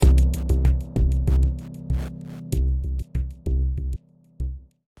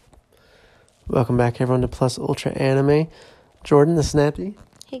Welcome back, everyone, to Plus Ultra Anime. Jordan, the Snappy.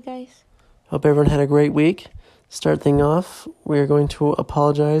 Hey, guys. Hope everyone had a great week. Start thing off, we are going to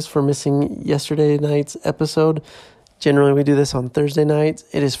apologize for missing yesterday night's episode. Generally, we do this on Thursday nights.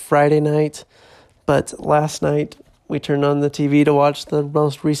 It is Friday night, but last night we turned on the TV to watch the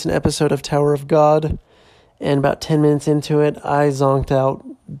most recent episode of Tower of God, and about 10 minutes into it, I zonked out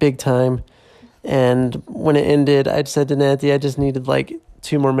big time. And when it ended, I said to Nancy, I just needed like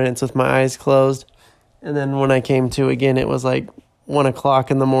 2 more minutes with my eyes closed. And then when I came to again, it was like 1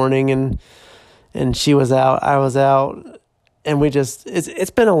 o'clock in the morning, and she was out, I was out, and it's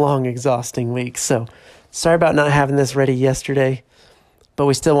been a long, exhausting week. So sorry about not having this ready yesterday, but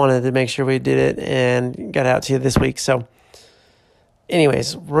we still wanted to make sure we did it and got out to you this week. So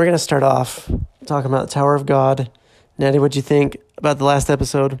anyways, we're going to start off talking about Tower of God. Natty, what'd you think about the last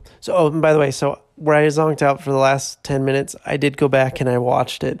episode? So, and by the way, where I zonked out for the last 10 minutes, I did go back and I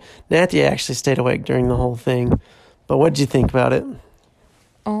watched it. Natty actually stayed awake during the whole thing. But what'd you think about it?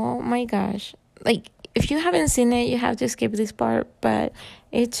 Oh, my gosh. Like, if you haven't seen it, you have to skip this part. But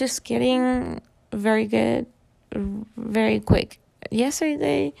it's just getting very good, very quick.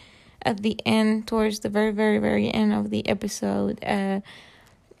 Yesterday, at the end, towards the very, very, very end of the episode,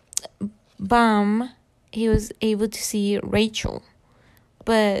 Bam, he was able to see Rachel.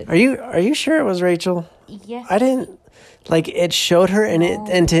 But are you sure it was Rachel? Yes. I didn't like it showed her,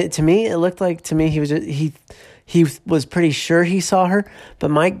 and to me it looked like he was pretty sure he saw her. But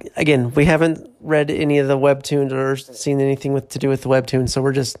again, we haven't read any of the webtoons or seen anything to do with the webtoon, so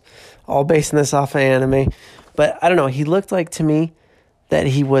we're just all basing this off of anime. But I don't know. He looked like to me that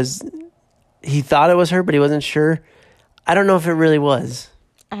he thought it was her, but he wasn't sure. I don't know if it really was.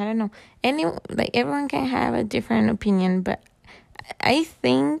 I don't know. Everyone can have a different opinion, but I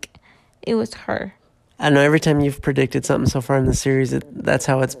think it was her. I don't know. Every time you've predicted something so far in the series, that's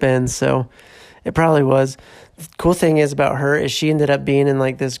how it's been. So it probably was. The cool thing is about her is she ended up being in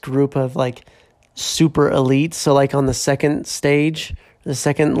like this group of like super elites. So like on the second stage, the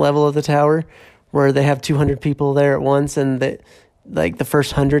second level of the tower, where they have 200 people there at once, and the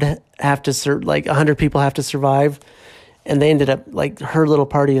first 100 have to 100 people have to survive. And they ended up, like, her little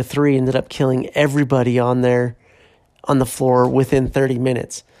party of 3 ended up killing everybody on the floor within 30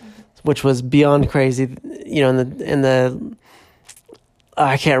 minutes, which was beyond crazy. You know, in the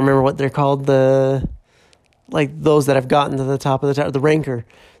I can't remember what they're called, those that have gotten to the top of the tower, the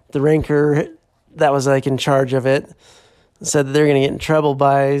ranker that was, like, in charge of it, said that they're going to get in trouble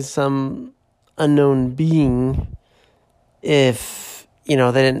by some unknown being if, they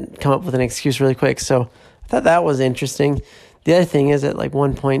didn't come up with an excuse really quick. So I thought that was interesting. The other thing is at like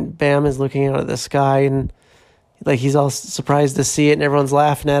one point, Bam is looking out at the sky and like he's all surprised to see it, and everyone's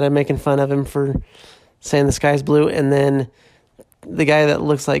laughing at him, making fun of him for saying the sky's blue. And then the guy that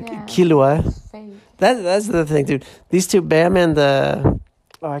looks like Killua, that's the thing, dude. These two, Bam and I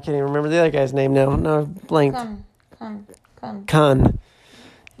can't even remember the other guy's name now. No, I've blanked. Khan.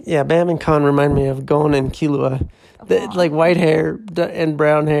 Yeah, Bam and Khan remind me of Gon and Killua. Like white hair and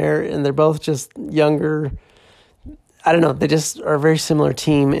brown hair, and they're both just younger. I don't know. They just are a very similar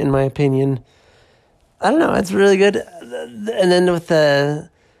team, in my opinion. I don't know. It's really good. And then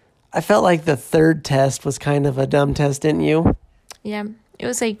I felt like the third test was kind of a dumb test, didn't you? Yeah. It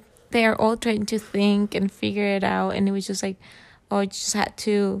was like they're all trying to think and figure it out, and it was just like, you just had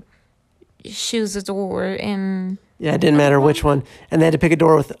to choose a door, and yeah, it didn't matter which one. And they had to pick a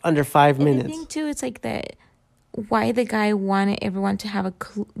door with under 5 minutes. I think, too, it's like that. Why the guy wanted everyone to have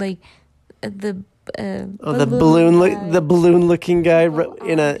the balloon looking guy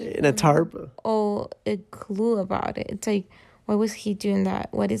in a tarp. Oh, a clue about it. It's like, why was he doing that?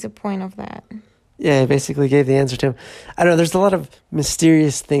 What is the point of that? Yeah, he basically gave the answer to him. I don't know. There's a lot of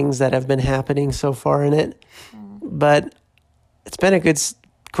mysterious things that have been happening so far in it, but it's been a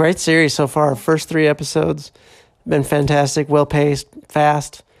great series so far. First 3 episodes been fantastic, well paced,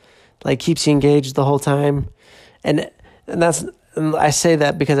 fast, like keeps you engaged the whole time. And I say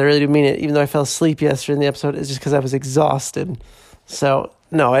that because I really do mean it. Even though I fell asleep yesterday in the episode, it's just because I was exhausted. So,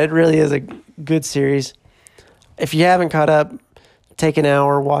 no, it really is a good series. If you haven't caught up, take an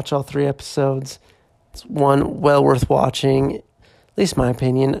hour, watch all 3 episodes. It's one well worth watching, at least my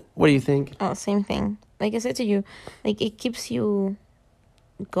opinion. What do you think? Oh, same thing. Like I said to you, like it keeps you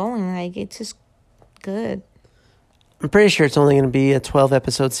going. Like it's just good. I'm pretty sure it's only going to be a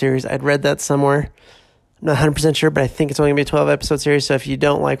 12-episode series. I'd read that somewhere. I'm not 100% sure, but I think it's only going to be a 12-episode series. So if you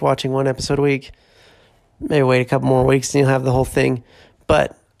don't like watching 1 episode a week, maybe wait a couple more weeks and you'll have the whole thing.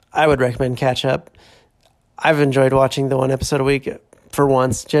 But I would recommend catch up. I've enjoyed watching the 1 episode a week for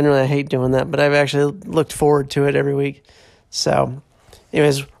once. Generally, I hate doing that, but I've actually looked forward to it every week. So,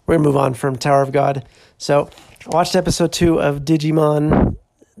 anyways, we're we're going to move on from Tower of God. So I watched episode 2 of Digimon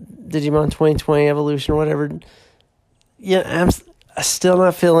 2020 Evolution or whatever. Yeah, I'm still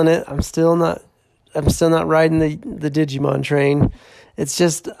not feeling it. I'm still not riding the Digimon train. It's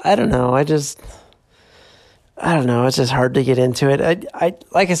just, I don't know. It's just hard to get into it.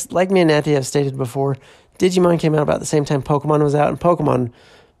 Like me and Natty have stated before, Digimon came out about the same time Pokemon was out, and Pokemon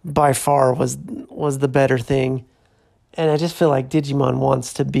by far was the better thing. And I just feel like Digimon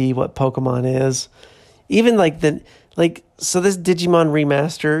wants to be what Pokemon is. Even so this Digimon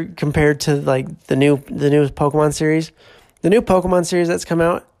remaster compared to like the new Pokemon series. The new Pokemon series that's come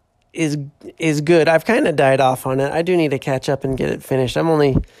out is good. I've kind of died off on it. I do need to catch up and get it finished.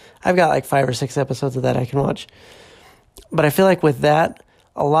 I've got like 5 or 6 episodes of that I can watch. But I feel like with that,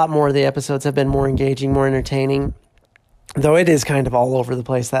 a lot more of the episodes have been more engaging, more entertaining. Though it is kind of all over the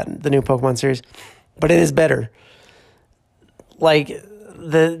place, the new Pokemon series. But it is better. Like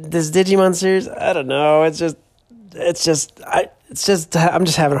this Digimon series, I don't know. I'm just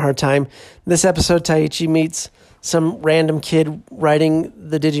having a hard time. This episode, Taichi meets some random kid riding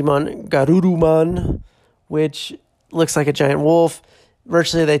the Digimon Garurumon, which looks like a giant wolf.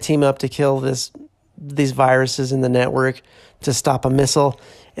 Virtually, they team up to kill these viruses in the network to stop a missile.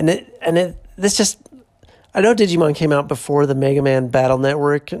 I know Digimon came out before the Mega Man Battle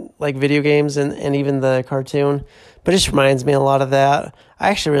Network, like video games and even the cartoon, but it just reminds me a lot of that. I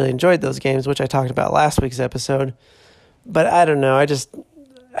actually really enjoyed those games, which I talked about last week's episode. But I don't know. I'm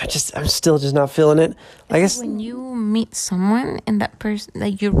still just not feeling it. I guess when you meet someone and that person,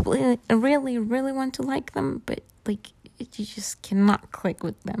 like, you really, really, really want to like them, but like you just cannot click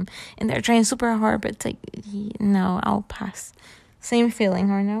with them, and they're trying super hard, but it's like, no, I'll pass. Same feeling,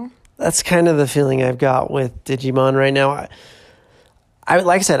 or no? That's kind of the feeling I've got with Digimon right now. I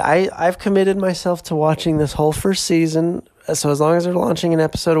like I said, I've committed myself to watching this whole first season. So as long as they're launching an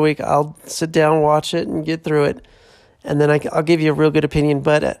episode a week, I'll sit down, watch it, and get through it. And then I'll give you a real good opinion.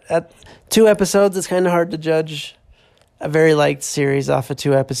 But at 2 episodes, it's kind of hard to judge a very liked series off of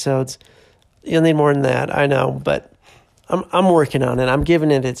 2 episodes. You'll need more than that, I know. But I'm working on it. I'm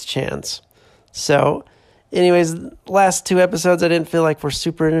giving it its chance. So, anyways, last 2 episodes I didn't feel like were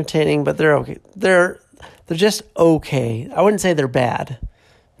super entertaining, but they're okay. They're just okay. I wouldn't say they're bad,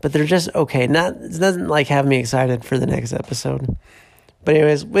 but they're just okay. It doesn't like have me excited for the next episode. But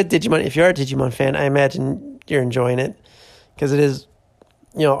anyways, with Digimon, if you are a Digimon fan, I imagine you're enjoying it because it is,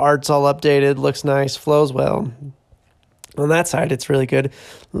 art's all updated, looks nice, flows well. On that side, it's really good.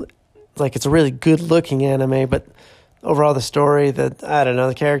 Like, it's a really good looking anime, but overall the story,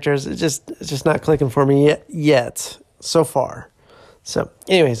 the characters, it's just not clicking for me yet so far. So,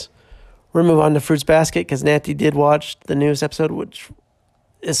 anyways, we're going to move on to Fruits Basket because Natty did watch the newest episode, which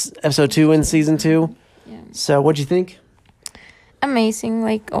is episode 2 in season 2. Yeah. So, what'd you think? Amazing,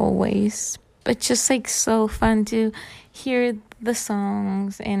 like always, but just like so fun to hear the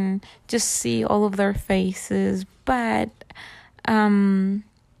songs and just see all of their faces. But I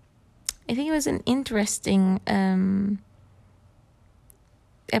think it was an interesting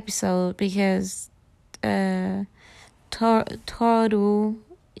episode because Toru,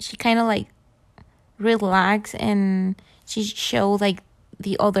 she kind of like relaxed and she showed like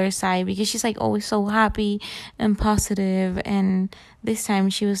the other side because she's like always so happy and positive, and this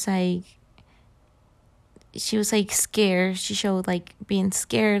time she was like scared. She showed like being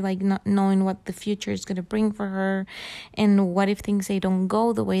scared, like not knowing what the future is gonna bring for her, and what if things they don't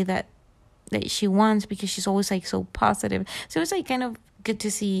go the way that she wants, because she's always like so positive. So it was like kind of good to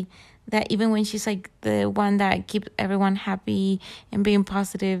see that even when she's like the one that keeps everyone happy and being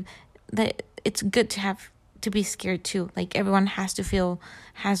positive, that it's good to be scared too. Like everyone has those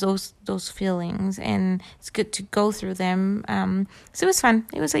feelings, and it's good to go through them. So it was fun.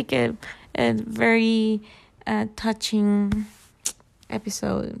 It was like a very touching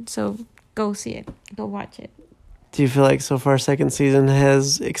episode. So go see it. Go watch it. Do you feel like so far second season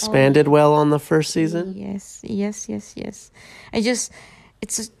has expanded well on the first season? Yes. It's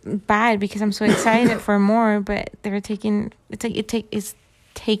just bad because I'm so excited for more, but it's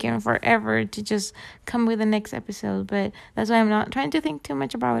taken forever to just come with the next episode. But that's why I'm not trying to think too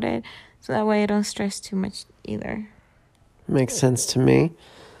much about it, so that way I don't stress too much either. Makes sense to me.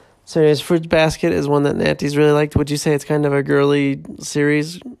 So anyways, Fruits Basket is one that Natty's really liked. Would you say it's kind of a girly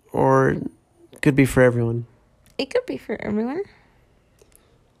series, or could be for everyone? It could be for everyone.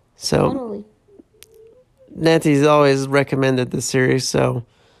 So totally. Natty's always recommended this series, so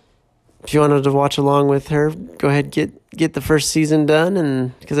if you wanted to watch along with her, go ahead, get the first season done,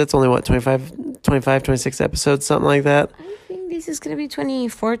 and because that's only 26 episodes, something like that. I think this is going to be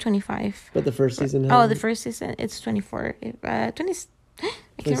 24, 25. But the first season the first season, it's 24. I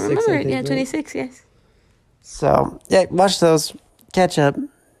I can't remember it. Yeah, 26, yes. So, yeah, watch those. Catch up.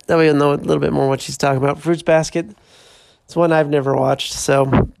 That way you'll know a little bit more what she's talking about. Fruits Basket, it's one I've never watched, so,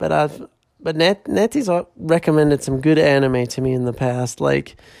 but Neti's recommended some good anime to me in the past,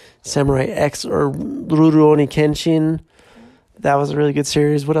 like Samurai X or Rurouni Kenshin. That was a really good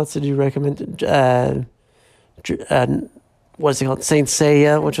series. What else did you recommend? What's it called? Saint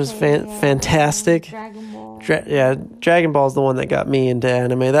Seiya, which was fantastic. Dragon Ball. Dragon Ball is the one that got me into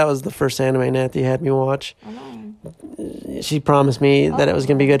anime. That was the first anime Natty had me watch. I know. She promised me that it was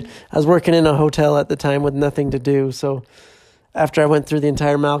going to be good. I was working in a hotel at the time with nothing to do, so after I went through the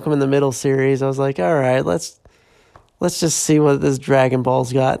entire Malcolm in the Middle series, I was like, all right, let's just see what this Dragon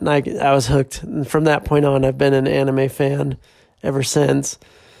Ball's got. And I was hooked. And from that point on, I've been an anime fan ever since.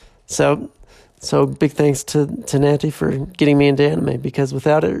 So big thanks to Natty for getting me into anime, because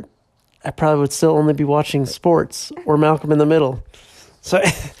without it, I probably would still only be watching sports or Malcolm in the Middle. So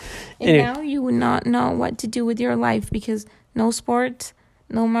anyway. And now you would not know what to do with your life, because no sports,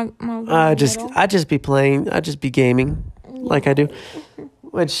 no I just be playing. I just be gaming like I do,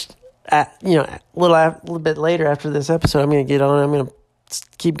 which a little bit later after this episode, I'm gonna get on. I'm gonna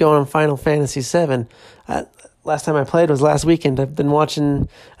keep going on Final Fantasy VII. Last time I played was last weekend. I've been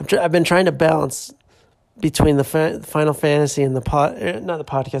trying to balance between the Final Fantasy and not the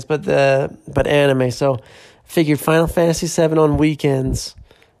podcast, but anime. So figured Final Fantasy VII on weekends,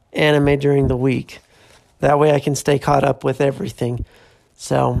 anime during the week. That way I can stay caught up with everything.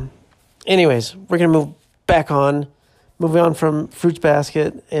 So anyways, we're going to moving on from Fruits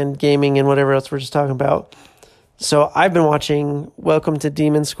Basket and gaming and whatever else we're just talking about. So I've been watching Welcome to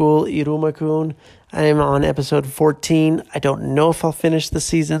Demon School, Iruma-kun. I am on episode 14. I don't know if I'll finish the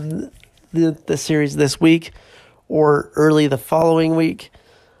series this week or early the following week.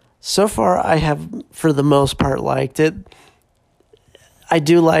 So far, I have, for the most part, liked it. I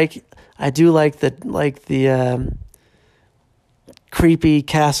do like the creepy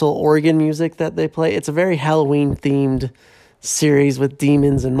castle organ music that they play. It's a very Halloween themed series with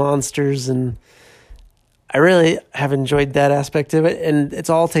demons and monsters, and I really have enjoyed that aspect of it. And it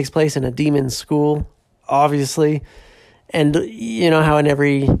all takes place in a demon school, obviously. And you know how in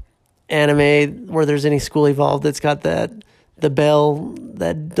every anime where there's any school involved, it's got the bell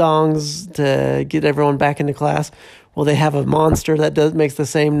that dongs to get everyone back into class. Well, they have a monster that makes the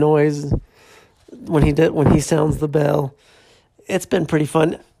same noise when he sounds the bell. It's been pretty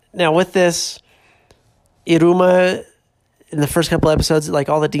fun. Now with this, Iruma, in the first couple episodes, like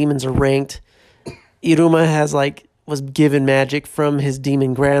all the demons are ranked. Iruma was given magic from his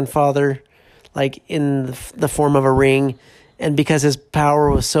demon grandfather, like in the form of a ring, and because his power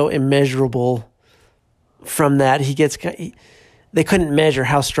was so immeasurable from that, they couldn't measure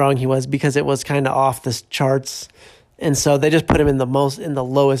how strong he was because it was kind of off the charts, and so they just put him in the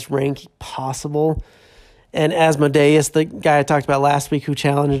lowest rank possible. And Asmodeus, the guy I talked about last week who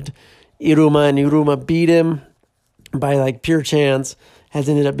challenged Iruma, and Iruma beat him by pure chance, has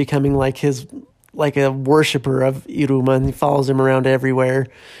ended up becoming a worshiper of Iruma, and he follows him around everywhere.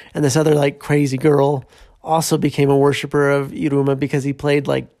 And this other crazy girl also became a worshiper of Iruma because he played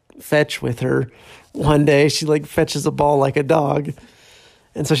fetch with her. One day she fetches a ball like a dog,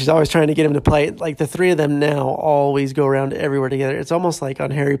 and so she's always trying to get him to play it. The three of them now always go around everywhere together. It's almost like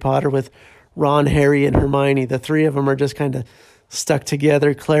on Harry Potter with Ron, Harry, and Hermione. The three of them are just kind of stuck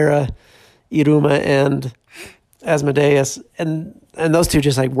together. Clara, Iruma, and Asmodeus, and those two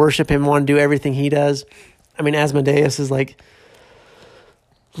just worship him, want to do everything he does. I mean, Asmodeus is like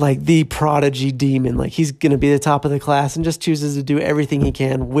the prodigy demon. He's going to be the top of the class and just chooses to do everything he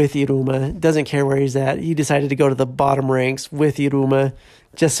can with Iruma. Doesn't care where he's at. He decided to go to the bottom ranks with Iruma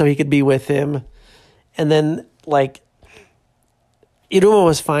just so he could be with him. And then Iruma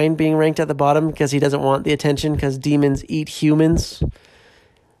was fine being ranked at the bottom because he doesn't want the attention, because demons eat humans.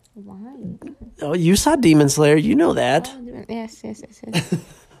 Why? Oh, you saw Demon Slayer. You know that. Oh, yes.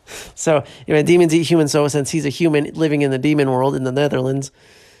 So, demons eat humans. So since he's a human living in the demon world in the Netherlands,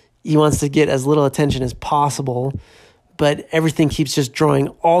 he wants to get as little attention as possible. But everything keeps just drawing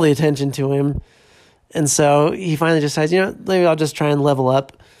all the attention to him. And so he finally decides, maybe I'll just try and level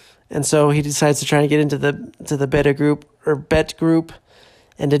up. And so he decides to try and get into the beta group or bet group.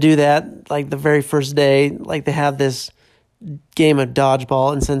 And to do that, the very first day, they have this game of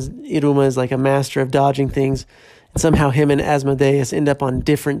dodgeball, and since Iruma is a master of dodging things, and somehow him and Asmodeus end up on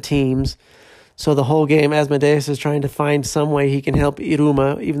different teams. So the whole game, Asmodeus is trying to find some way he can help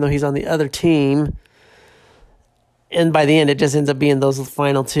Iruma, even though he's on the other team. And by the end, it just ends up being those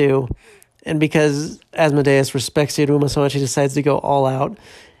final two. And because Asmodeus respects Iruma so much, he decides to go all out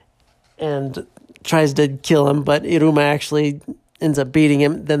and tries to kill him, but Iruma actually ends up beating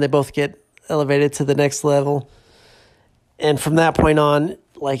him. Then they both get elevated to the next level. And from that point on,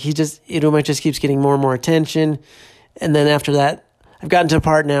 like Iruma just keeps getting more and more attention. And then after that, I've gotten to a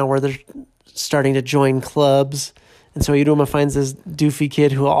part now where they're starting to join clubs. And so Iruma finds this doofy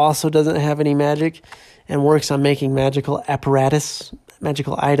kid who also doesn't have any magic and works on making magical apparatus,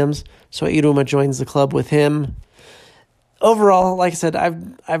 magical items. So Iruma joins the club with him. Overall, like I said,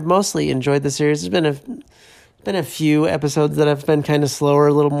 I've mostly enjoyed the series. There's been a few episodes that have been kind of slower,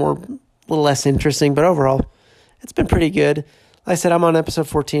 a little less interesting, but overall, it's been pretty good. Like I said, I'm on episode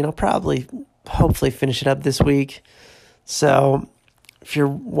 14. I'll hopefully finish it up this week. So if you're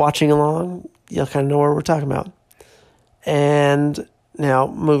watching along, you'll kind of know what we're talking about. And now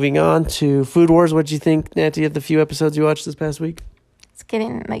moving on to Food Wars. What did you think, Nancy, of the few episodes you watched this past week? It's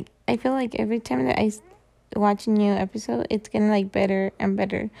getting, like, I feel like every time that I watch a new episode, it's getting, like, better and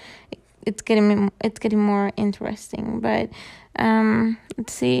better. It's getting more interesting. But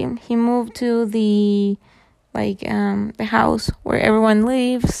let's see. He moved to the house where everyone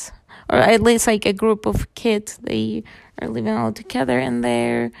lives, or at least like a group of kids. They are living all together in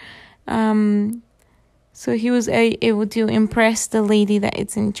there. So he was able to impress the lady that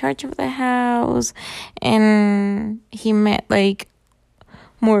is in charge of the house, and he met like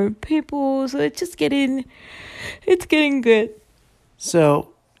more people. So it's getting good.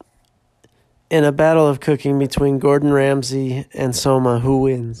 So, in a battle of cooking between Gordon Ramsay and Soma, who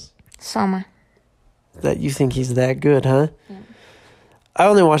wins? Soma. That you think he's that good, huh? Yeah. I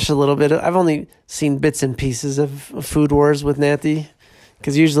only watched a little bit. I've only seen bits and pieces of Food Wars with Nathy.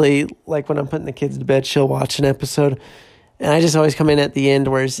 Because usually, like when I'm putting the kids to bed, she'll watch an episode. And I just always come in at the end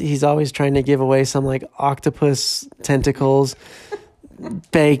where he's always trying to give away some like octopus tentacles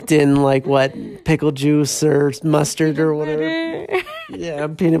baked in like what, pickle juice or mustard or whatever. Yeah,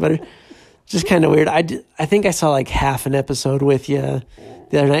 peanut butter. Just kind of weird. I think I saw like half an episode with you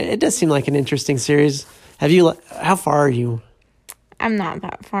the other night. It does seem like an interesting series. How far are you? I'm not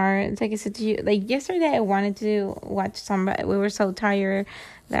that far. It's like I said to you, like yesterday I wanted to watch some, but we were so tired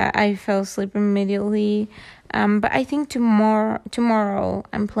that I fell asleep immediately. But I think tomorrow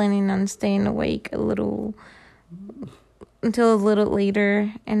I'm planning on staying awake until a little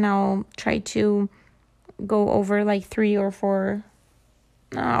later, and I'll try to go over like 3 or 4.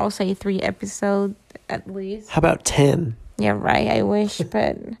 I'll say 3 episodes at least. How about 10? Yeah, right. I wish,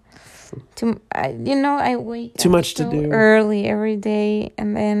 but I wake too much to do early every day,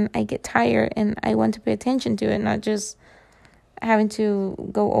 and then I get tired, and I want to pay attention to it, not just having to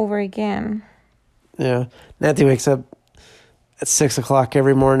go over again. Yeah, Nathy wakes up at 6 o'clock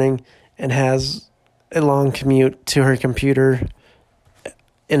every morning and has a long commute to her computer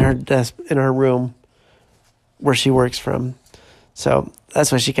in her desk in her room where she works from. So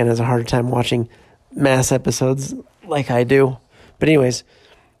that's why she kind of has a harder time watching mass episodes like I do. But anyways,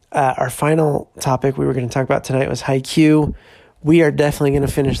 our final topic we were going to talk about tonight was Haikyuu. We are definitely going to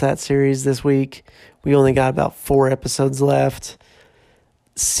finish that series this week. We only got about 4 episodes left.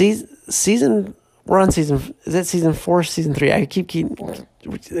 We're on season, is it season 4, season 3? I keep,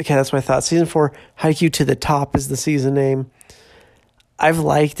 okay, that's what I thought. Season 4, Haikyuu to the Top is the season name. I've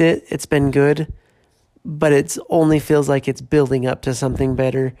liked it. It's been good, but it only feels like it's building up to something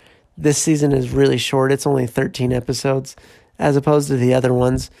better. This season is really short. It's only 13 episodes as opposed to the other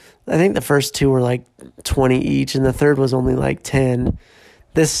ones. I think the first 2 were like 20 each, and the third was only like 10.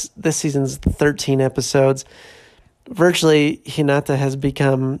 This season's 13 episodes. Virtually, Hinata has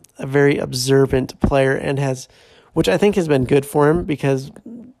become a very observant player and which I think has been good for him because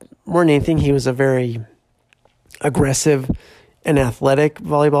more than anything, he was a very aggressive and athletic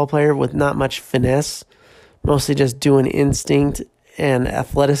volleyball player with not much finesse, mostly just doing instinct and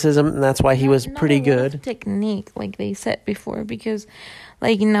athleticism, and that's why he was pretty good. Technique, like they said before, because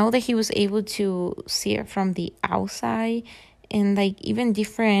like now that he was able to see it from the outside and like even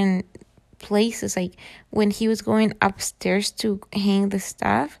different places, like when he was going upstairs to hang the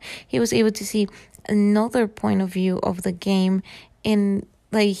stuff, he was able to see another point of view of the game, and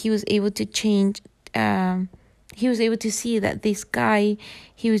like he was able to change. He was able to see that this guy,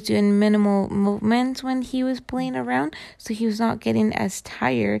 he was doing minimal movements when he was playing around, so he was not getting as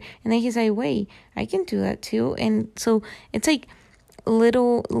tired. And then he's like, wait, I can do that too. And so it's like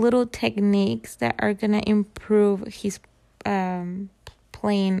little techniques that are going to improve his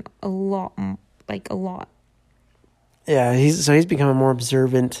playing a lot. Yeah, he's become a more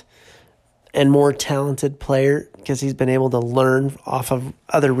observant and more talented player because he's been able to learn off of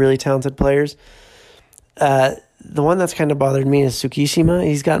other really talented players. The one that's kind of bothered me is Tsukishima.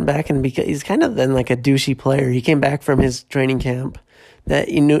 He's gotten back and he's kind of been like a douchey player. He came back from his training camp that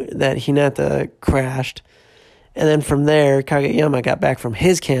he knew that Hinata crashed, And then from there, Kageyama got back from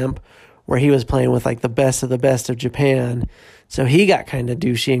his camp where he was playing with like the best of Japan. So he got kind of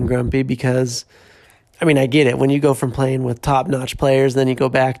douchey and grumpy because, I mean, I get it. When you go from playing with top-notch players, then you go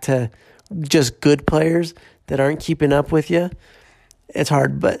back to just good players that aren't keeping up with you, it's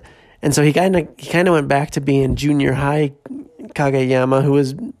hard. And so he kind of went back to being junior high Kageyama, who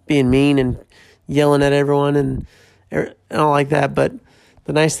was being mean and yelling at everyone and all like that. But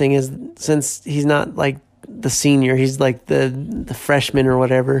the nice thing is, since he's not like the senior, he's like the freshman or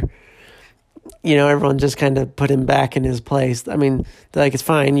whatever, you know, everyone just kind of put him back in his place. I mean, they're like, it's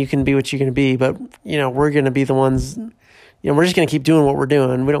fine, you can be what you're going to be, but, you know, we're going to be the ones, you know, we're just going to keep doing what we're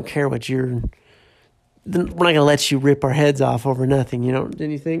doing. We don't care what we're not going to let you rip our heads off over nothing, you know,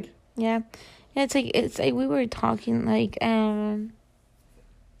 didn't you think? Yeah. Yeah, it's like we were talking, like,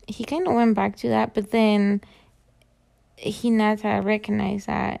 he kind of went back to that, but then Hinata recognized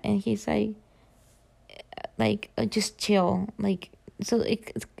that, and he's like, just chill, like, so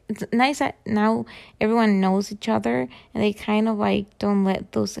it's nice that now everyone knows each other, and they kind of like don't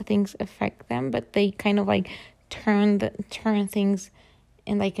let those things affect them, but they kind of like turn things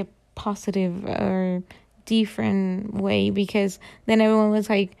in like a positive or different way, because then everyone was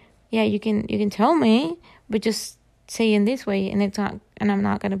like, yeah, you can tell me, but just say in this way, and I'm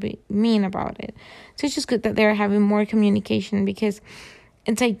not gonna be mean about it. So it's just good that they're having more communication, because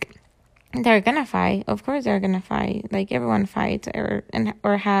it's like they're gonna fight. Of course they're gonna fight. Like, everyone fights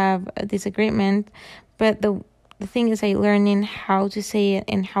or have a disagreement, but the thing is like learning how to say it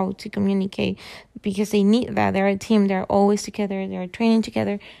and how to communicate, because they need that. They're a team. They're always together. They're training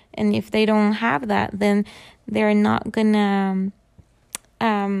together, and if they don't have that, then they're not gonna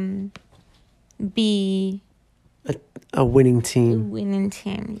be a winning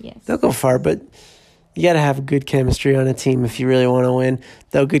team. Yes. They'll go far, but you got to have good chemistry on a team if you really want to win.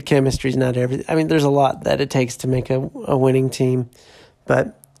 Though good chemistry is not everything. I mean, there's a lot that it takes to make a winning team.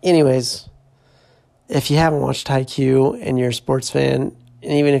 But anyways, if you haven't watched Haikyuu and you're a sports fan,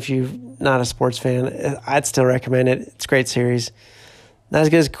 and even if you're not a sports fan, I'd still recommend it. It's a great series. Not as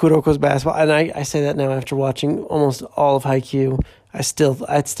good as Kuroko's basketball. And I say that now after watching almost all of Haikyuu. I'd still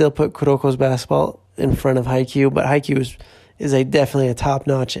put Kuroko's basketball in front of Haikyuu, but Haikyuu is definitely a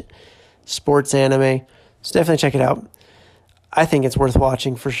top-notch sports anime. So definitely check it out. I think it's worth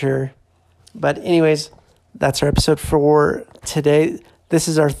watching for sure. But anyways, that's our episode for today. This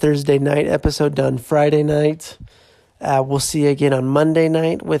is our Thursday night episode, done Friday night. We'll see you again on Monday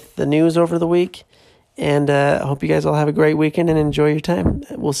night with the news over the week. And I hope you guys all have a great weekend and enjoy your time.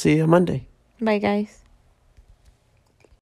 We'll see you on Monday. Bye, guys.